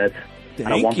well fed, and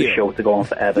I want the show to go on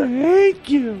forever. Thank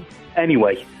you.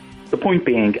 Anyway, the point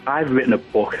being, I've written a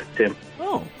book, Tim.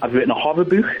 Oh. I've written a horror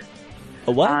book.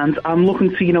 A what? And I'm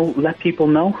looking to, let people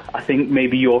know. I think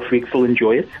maybe your freaks will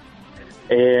enjoy it.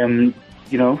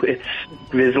 It's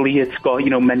grisly. It's got,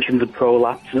 mentions of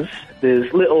prolapses.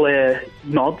 There's little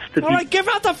nods to... All right, give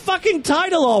out the fucking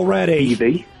title already!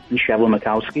 TV and Shevla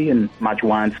Mikowski and Madge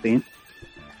Weinstein.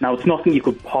 Now, it's nothing you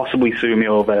could possibly sue me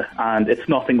over, and it's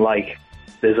nothing like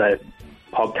there's a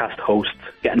podcast host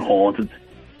getting haunted.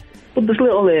 But there's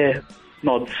little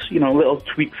nods, little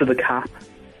tweaks of the cap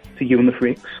to you and the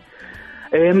freaks.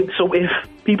 So if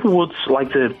people would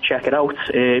like to check it out,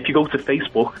 if you go to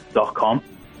facebook.com,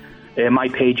 my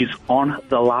page is On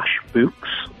The Lash Books,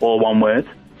 all one word,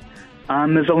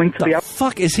 and there's a link to the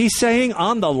fuck is he saying?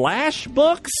 On The Lash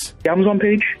Books? The Amazon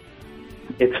page.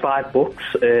 It's 5 books.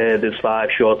 There's 5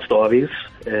 short stories,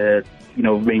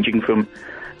 ranging from,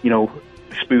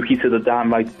 spooky to the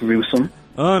downright gruesome.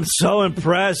 Oh, I'm so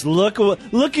impressed. Look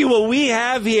at what we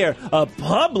have here. A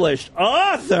published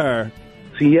author.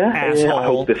 So I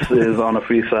hope this is on a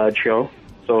free side show,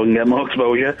 so I can get more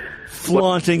exposure.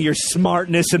 Flaunting your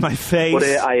smartness in my face. But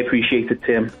I appreciate it,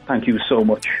 Tim. Thank you so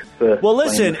much for... Well,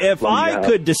 listen, if I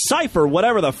could decipher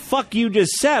whatever the fuck you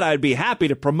just said, I'd be happy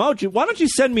to promote you. Why don't you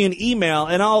send me an email,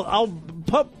 and I'll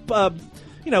put a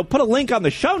link on the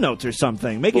show notes or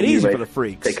something. Make it easy for the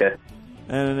freaks. Take care.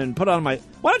 And then put on my...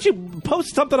 Why don't you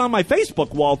post something on my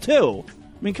Facebook wall, too?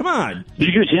 I mean, come on. Did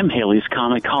you hear Tim Haley's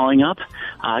comic calling up?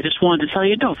 I just wanted to tell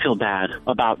you, don't feel bad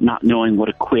about not knowing what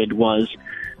a quid was.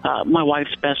 My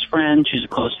wife's best friend, she's a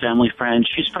close family friend,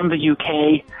 she's from the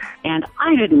UK, and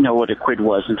I didn't know what a quid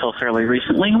was until fairly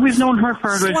recently. We've known her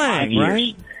for a good 5 years.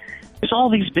 Right? There's all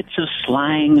these bits of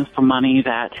slang for money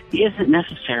that isn't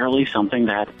necessarily something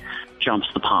that jumps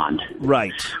the pond.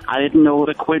 Right. I didn't know what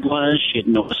a quid was, she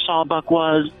didn't know what a sawbuck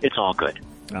was. It's all good.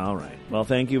 All right. Well,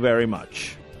 thank you very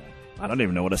much. I don't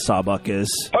even know what a sawbuck is.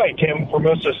 Hi, Tim.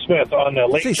 Formosa Smith on the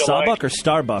late July. Say sawbuck or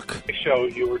Starbuck? Show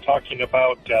you were talking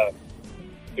about the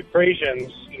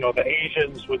Eurasians, the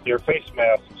Asians with their face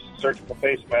masks, surgical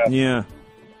face masks. Yeah.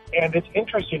 And it's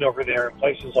interesting over there in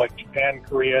places like Japan,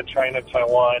 Korea, China,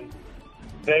 Taiwan.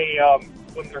 They,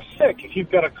 when they're sick, if you've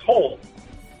got a cold,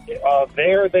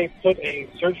 there they put a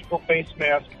surgical face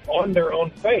mask on their own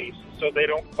face so they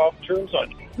don't cough germs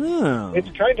on you. Oh. It's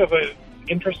kind of an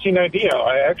interesting idea.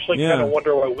 I actually kind of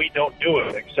wonder why we don't do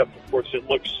it, except, of course, it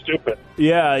looks stupid.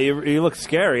 Yeah, you look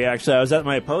scary, actually. I was at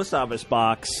my post office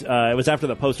box. It was after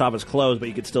the post office closed, but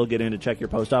you could still get in to check your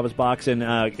post office box. And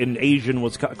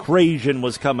Crasian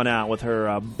was coming out with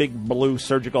her big blue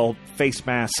surgical face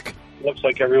mask. Looks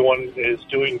like everyone is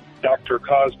doing Dr.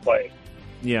 cosplay.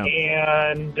 Yeah.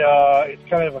 And it's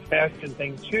kind of a fashion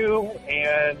thing, too.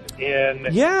 And in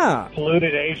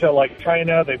polluted Asia like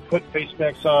China, they put face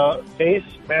masks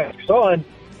on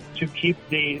to keep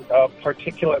the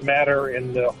particulate matter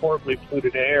in the horribly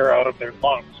polluted air out of their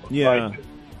lungs. Yeah.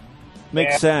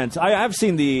 Makes sense. I've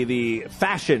seen the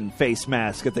fashion face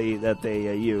mask that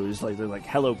they use. Like, they're like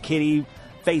Hello Kitty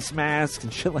face masks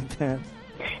and shit like that.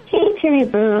 Hey, Timmy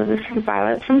Boo. This is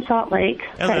Violet from Salt Lake,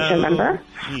 Fashion member.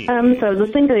 So I was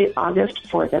listening to the August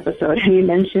 4th episode, and you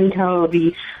mentioned how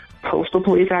the postal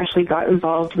police actually got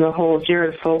involved in the whole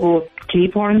Jared Fogle kitty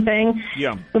porn thing.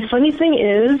 Yeah. The funny thing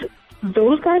is,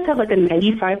 those guys have like a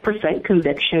 95%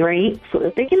 conviction rate, so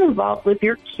if they get involved with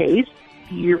your case,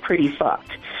 you're pretty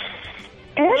fucked.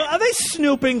 Are they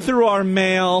snooping through our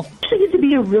mail? It used to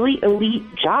be a really elite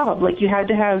job. Like, you had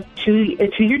to have a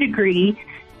 2-year degree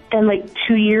and like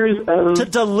 2 years of... To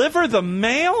deliver the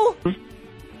mail?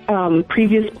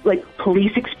 Previous, like,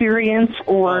 police experience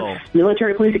or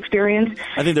military police experience.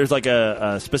 I think there's like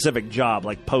a specific job,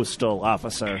 like postal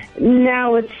officer.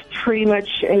 Now it's pretty much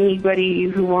anybody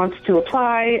who wants to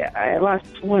apply.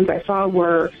 Last ones I saw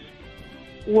were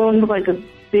one looked like a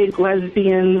big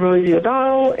lesbian Rosie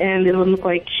O'Donnell, and the other one looked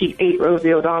like she ate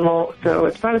Rosie O'Donnell. So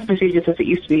it's not as prestigious as it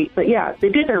used to be. But yeah, they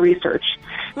did their research.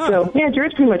 So yeah,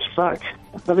 Jared's pretty much fucked.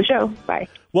 Love the show. Bye.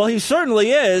 Well, he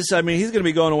certainly is. I mean, he's going to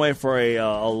be going away for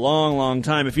a long, long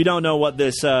time. If you don't know what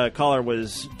this caller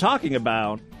was talking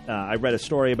about, I read a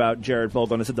story about Jared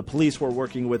Fogle, and it said the police were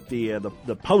working with the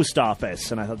post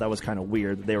office, and I thought that was kind of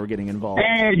weird that they were getting involved.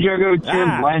 Hey, Jogo,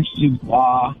 Tim Blanche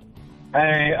Dubois.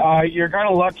 Hey, you're kind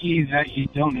of lucky that you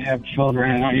don't have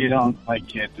children. I know you don't like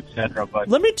kids, etc. But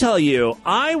let me tell you,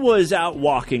 I was out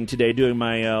walking today doing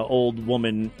my old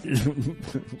woman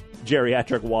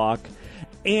geriatric walk.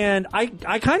 And I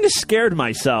kind of scared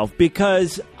myself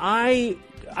because I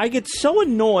get so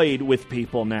annoyed with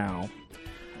people now.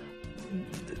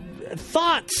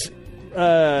 Thoughts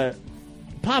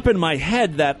pop in my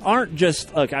head that aren't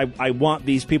just like, I want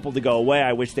these people to go away,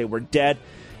 I wish they were dead.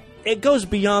 It goes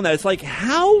beyond that. It's like,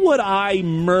 how would I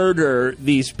murder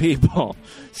these people?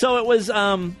 So it was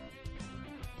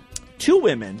 2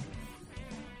 women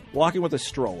walking with a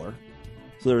stroller.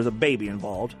 So there was a baby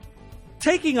involved.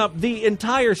 Taking up the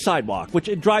entire sidewalk, which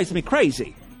it drives me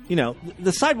crazy. You know,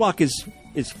 the sidewalk is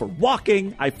for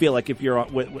walking. I feel like if you're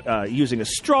using a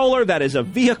stroller, that is a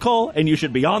vehicle, and you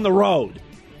should be on the road.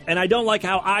 And I don't like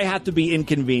how I have to be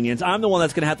inconvenienced. I'm the one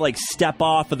that's going to have to, like, step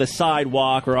off of the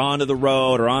sidewalk or onto the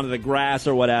road or onto the grass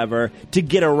or whatever to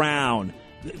get around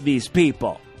these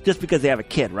people. Just because they have a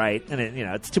kid, right? And,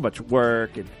 it's too much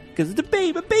work because the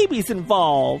baby's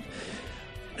involved.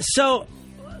 So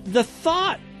the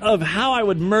thought of how I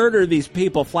would murder these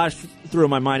people flashed through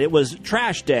my mind. It was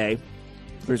trash day.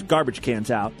 There's garbage cans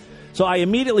out. So I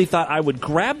immediately thought I would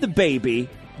grab the baby,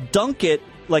 dunk it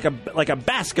like a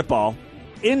basketball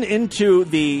into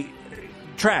the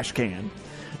trash can.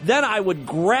 Then I would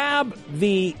grab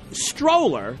the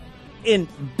stroller and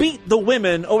beat the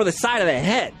women over the side of the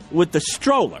head with the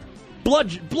stroller,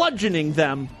 bludgeoning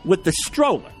them with the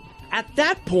stroller. At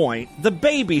that point, the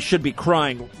baby should be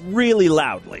crying really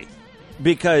loudly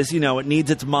because, it needs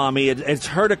its mommy. It's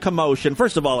heard a commotion.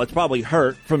 First of all, it's probably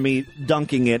hurt from me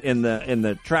dunking it in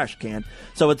the trash can.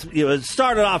 So it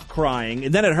started off crying,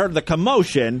 and then it heard the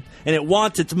commotion, and it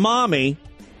wants its mommy,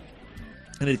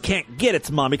 and it can't get its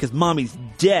mommy because mommy's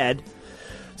dead.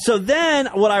 So then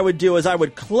what I would do is I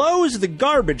would close the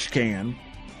garbage can,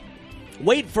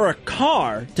 wait for a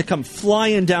car to come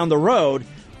flying down the road,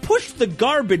 push the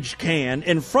garbage can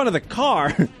in front of the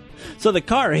car so the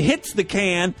car hits the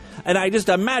can, and I just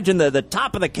imagine the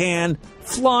top of the can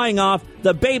flying off,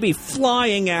 the baby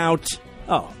flying out.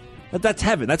 Oh, that's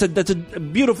heaven. That's a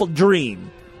beautiful dream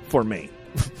for me.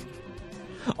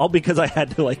 All because I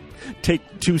had to, take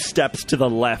 2 steps to the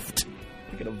left.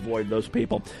 I can avoid those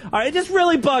people. All right, it just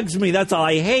really bugs me. That's all.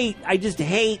 I just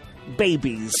hate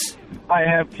babies. I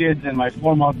have kids and my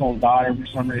 4-month-old daughter for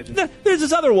some reason. There's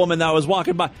this other woman that I was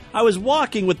walking by. I was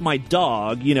walking with my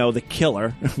dog, the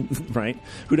killer, right?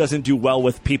 Who doesn't do well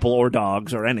with people or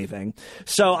dogs or anything.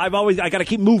 So I got to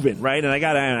keep moving, right?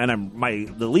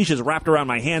 And the leash is wrapped around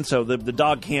my hand, so the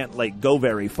dog can't go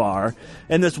very far.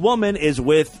 And this woman is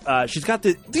with, she's got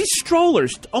these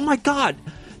strollers. Oh my God.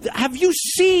 Have you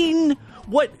seen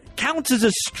what counts as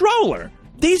a stroller?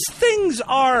 These things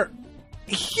are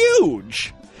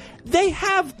huge. They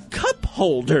have cup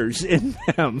holders in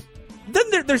them.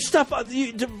 Then there's stuff,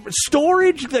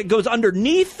 storage that goes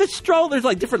underneath the stroller.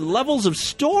 There's different levels of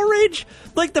storage.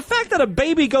 The fact that a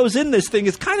baby goes in this thing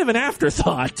is kind of an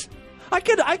afterthought. I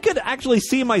could actually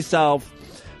see myself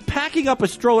packing up a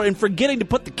stroller and forgetting to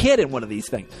put the kid in one of these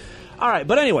things. All right,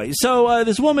 but anyway, so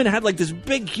this woman had this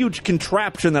big, huge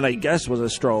contraption that I guess was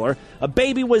a stroller. A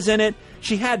baby was in it.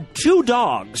 She had 2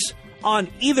 dogs on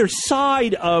either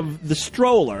side of the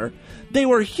stroller. They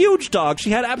were huge dogs.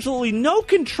 She had absolutely no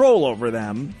control over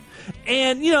them.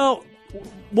 And,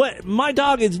 what my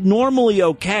dog is normally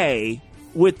okay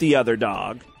with the other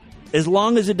dog, as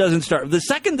long as it doesn't start. The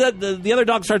second that the other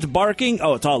dog starts barking,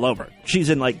 it's all over. She's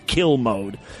in kill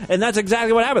mode. And that's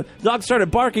exactly what happened. The dog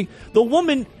started barking. The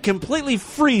woman completely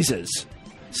freezes.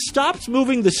 Stops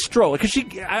moving the stroller because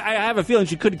I have a feeling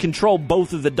she couldn't control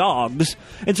both of the dogs,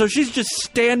 and so she's just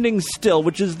standing still,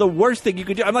 which is the worst thing you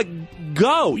could do. I'm like,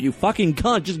 go, you fucking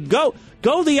cunt, just go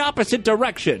the opposite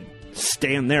direction.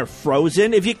 Stand there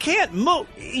frozen. If you can't move,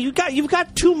 you've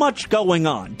got too much going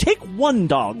on. Take one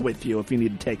dog with you if you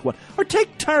need to take one, or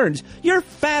take turns. Your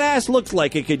fat ass looks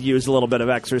like it could use a little bit of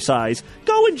exercise.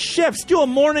 Go in shifts. Do a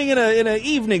morning and an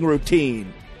evening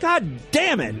routine. God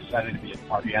damn it! I decided to be a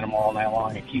party animal all night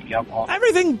long and keep you up all night.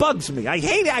 Everything bugs me. I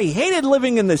hated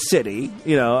living in the city.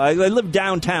 I lived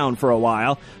downtown for a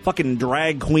while. Fucking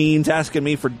drag queens asking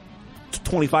me for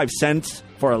 25 cents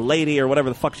for a lady or whatever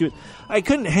the fuck she was. I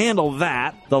couldn't handle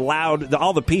that.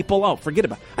 All the people. Oh, forget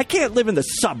about it. I can't live in the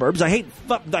suburbs. I hate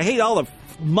all the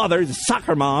mothers,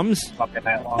 soccer moms. Fucking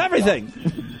that long. Everything.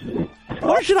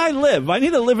 Where should I live? I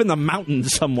need to live in the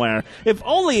mountains somewhere. If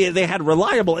only they had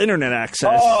reliable internet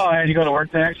access. Oh, I had to go to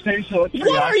work the next day, so it's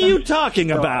what are you talking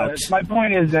about? My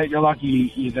point is that you're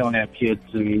lucky you don't have kids.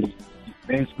 I mean,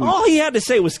 basically, all he had to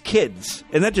say was kids,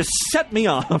 and that just set me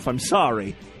off. I'm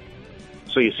sorry.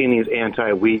 So you've seen these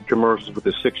anti-weed commercials with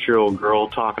the 6-year-old girl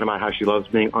talking about how she loves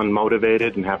being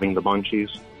unmotivated and having the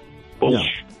munchies? Bullshit. No.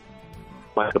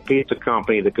 Like a pizza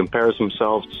company that compares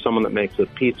themselves to someone that makes a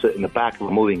pizza in the back of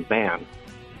a moving van.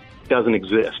 It doesn't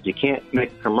exist. You can't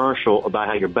make a commercial about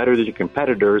how you're better than your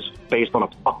competitors based on a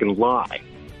fucking lie.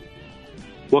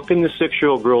 What can this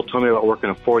 6-year-old girl tell me about working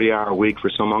a 40-hour week for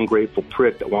some ungrateful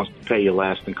prick that wants to pay you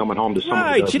less than coming home to someone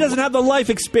right, she doesn't have the life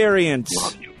experience.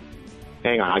 Love you.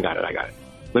 Hang on, I got it.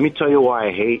 Let me tell you why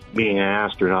I hate being an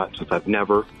astronaut since I've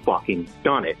never fucking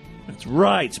done it. That's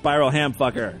right, Spiral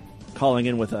Hamfucker. Calling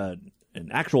in with an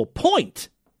actual point,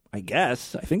 I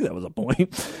guess. I think that was a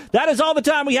point. That is all the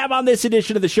time we have on this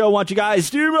edition of the show. I want you guys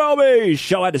to email me.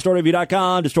 Show at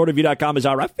DistortedView.com. DistortedView.com is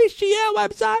our official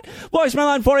website. Voicemail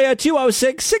line for you,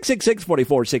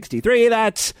 206-666-4463.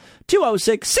 That's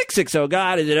 206-660. Oh,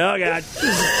 God. Is it? Oh, God.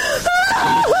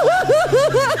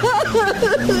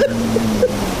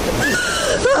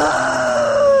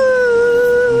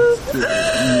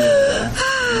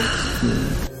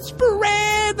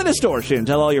 Spread the distortion.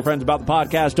 Tell all your friends about the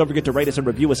podcast. Don't forget to rate us and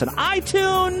review us on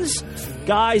iTunes.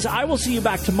 Guys, I will see you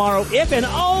back tomorrow if and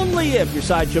only if you're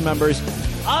Sideshow members.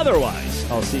 Otherwise,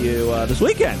 I'll see you this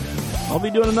weekend. I'll be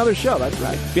doing another show. That's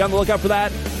right. Be on the lookout for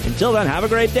that. Until then, have a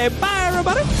great day. Bye,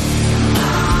 everybody.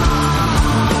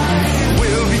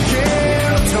 We'll begin to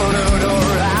turn it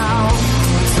around.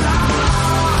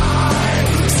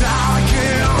 Try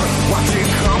again, watch it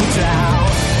come down.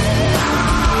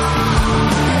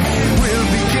 We'll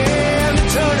begin to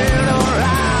turn it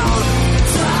around.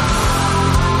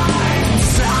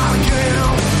 Try again,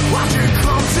 watch it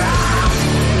come down.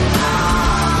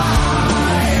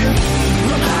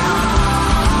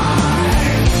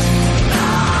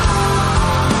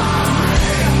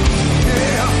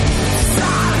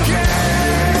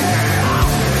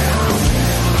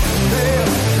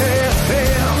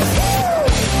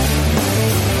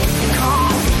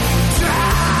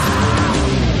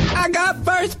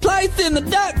 First place in the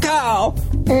duck call.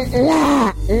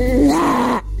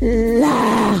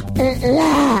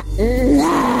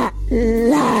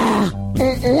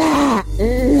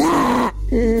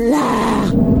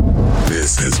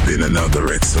 This has been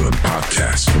another excellent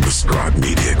podcast from the Scribe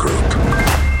Media Group.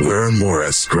 Learn more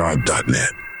at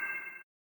scribe.net.